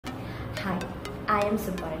Hi, I am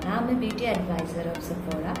Suparna. I'm a beauty advisor of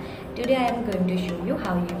Sephora. Today I am going to show you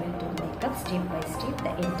how you will do makeup step by step,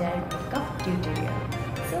 the entire makeup tutorial.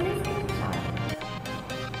 So let's get started.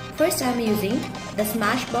 First I am using the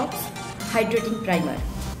Smashbox Hydrating Primer.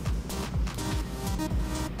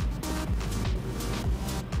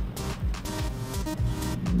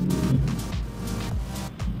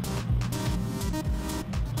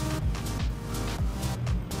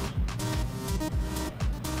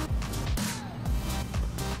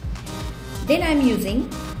 Then I am using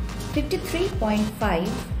 53.5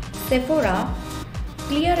 Sephora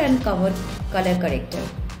Clear and Cover Color Corrector.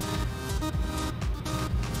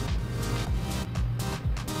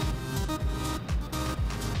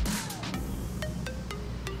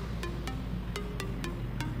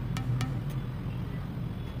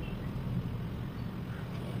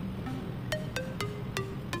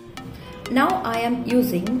 Now I am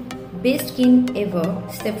using Best Skin Ever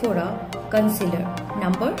Sephora Concealer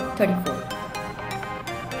number 34.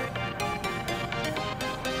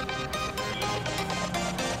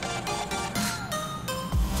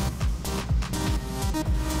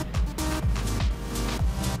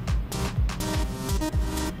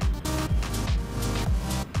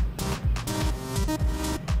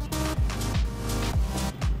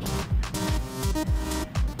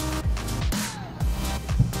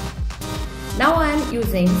 Now I am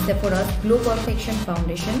using Sephora's Glow Perfection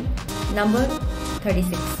Foundation number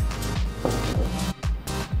 36.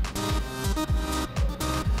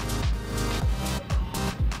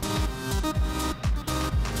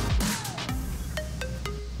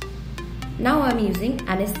 Now I am using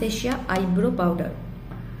Anastasia Eyebrow Powder.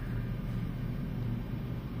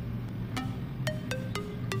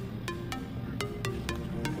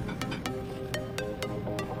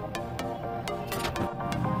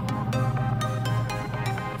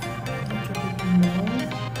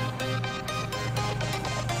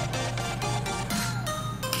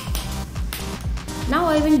 Now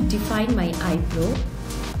I will define my eyebrow.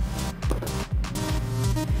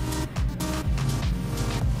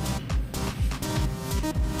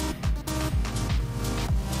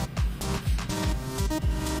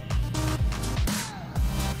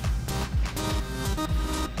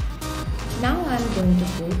 Now I am going to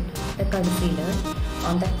put the concealer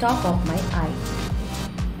on the top of my eye.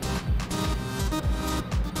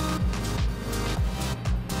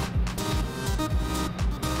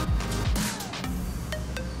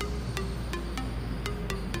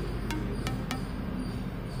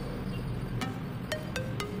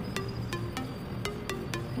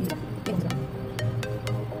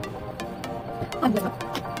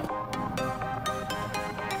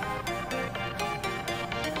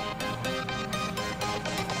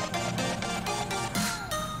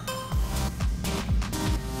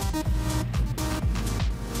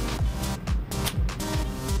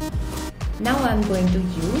 Now I am going to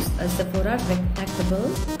use a Sephora Rectactable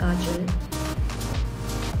Kajal.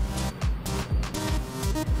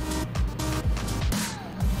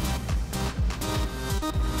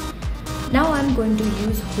 Now I am going to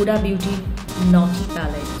use Huda Beauty Naughty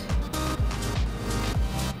Palette.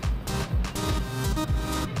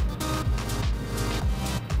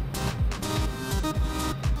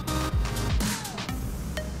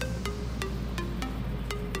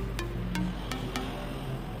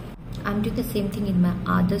 I'm doing the same thing in my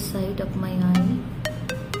other side of my eye.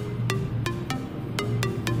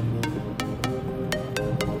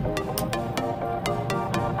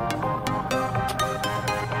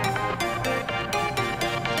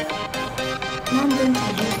 Now I'm going to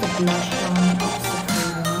use the blush on of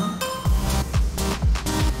Sephora.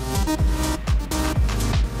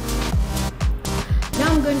 Now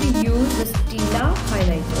I'm going to use the Stila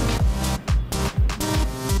highlighter.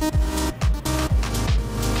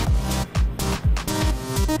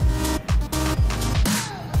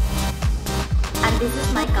 And this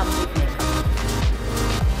is my complete makeup.